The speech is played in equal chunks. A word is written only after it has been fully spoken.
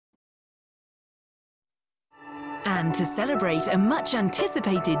And to celebrate a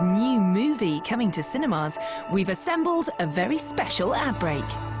much-anticipated new movie coming to cinemas, we've assembled a very special ad break.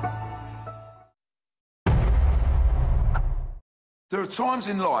 There are times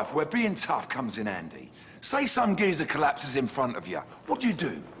in life where being tough comes in handy. Say some geezer collapses in front of you. What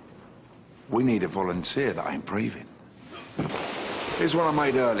do? We need a volunteer that ain't breathing. Here's one I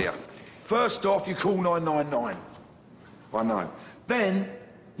made earlier. First off, you call 999. I know. Then,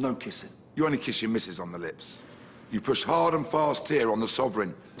 no kissing. You only kiss your missus on the lips. You push hard and fast here on the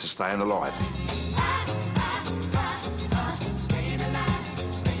sovereign to staying alive.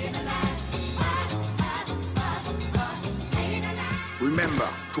 Remember,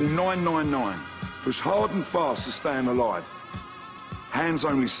 call 999. Push hard and fast to staying alive. Hands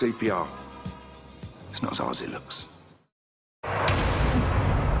only CPR. It's not as hard as it looks.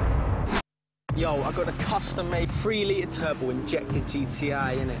 Yo, I got a custom-made 3-litre turbo-injected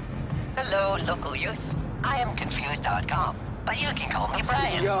GTI in it. Hello, local youth. I am Confused.com, but you can call me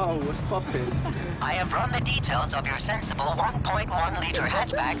Brian. Yo, what's poppin'? I have run the details of your sensible 1.1-litre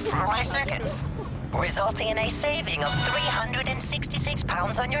hatchback through my circuits, resulting in a saving of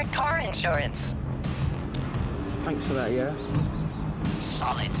 £366 on your car insurance. Thanks for that, yeah?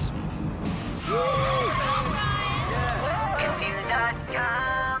 Solid.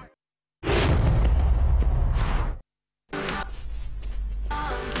 Confused.com.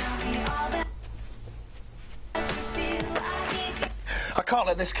 I can't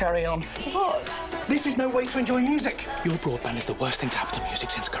let this carry on. What? This is no way to enjoy music. Your broadband is the worst thing to happen to music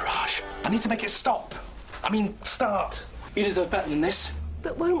since Garage. I need to make it stop. I mean, start. You deserve better than this.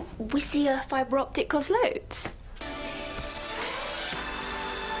 But won't we see a fibre optic cost loads?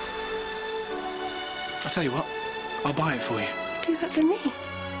 I'll tell you what, I'll buy it for you. Do that for me.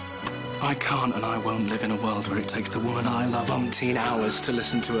 I can't and I won't live in a world where it takes the woman I love umpteen hours to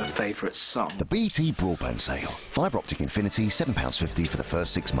listen to her favourite song. The BT broadband sale. Fibre optic Infinity, £7.50 for the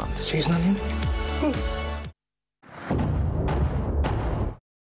first 6 months. Cheese and onion?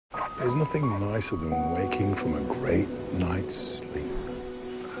 There's nothing nicer than waking from a great night's sleep.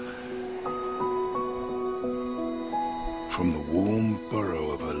 From the warm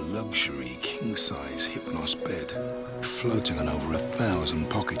burrow of a luxury king-size Hypnos bed, floating on over 1,000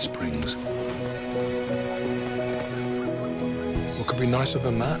 pocket springs. What could be nicer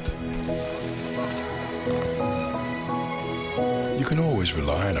than that? You can always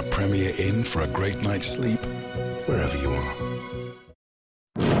rely on a Premier Inn for a great night's sleep, wherever you are.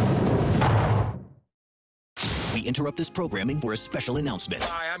 We interrupt this programming for a special announcement.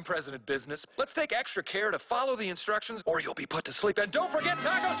 Hi, I'm President Business. Let's take extra care to follow the instructions or you'll be put to sleep. And don't forget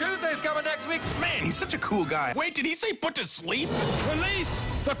Taco Tuesday's coming next week. Man, he's such a cool guy. Wait, did he say put to sleep? Release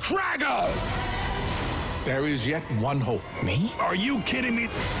the Cragger! There is yet one hope. Me? Are you kidding me?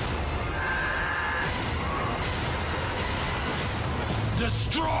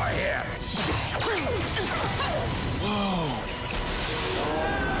 Destroy him! Whoa.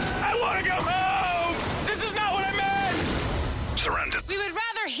 I want to go home! This is not what I meant! Surrender. We would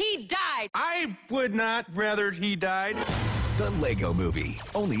rather he died. I would not rather he died. The Lego Movie,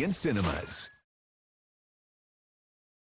 only in cinemas.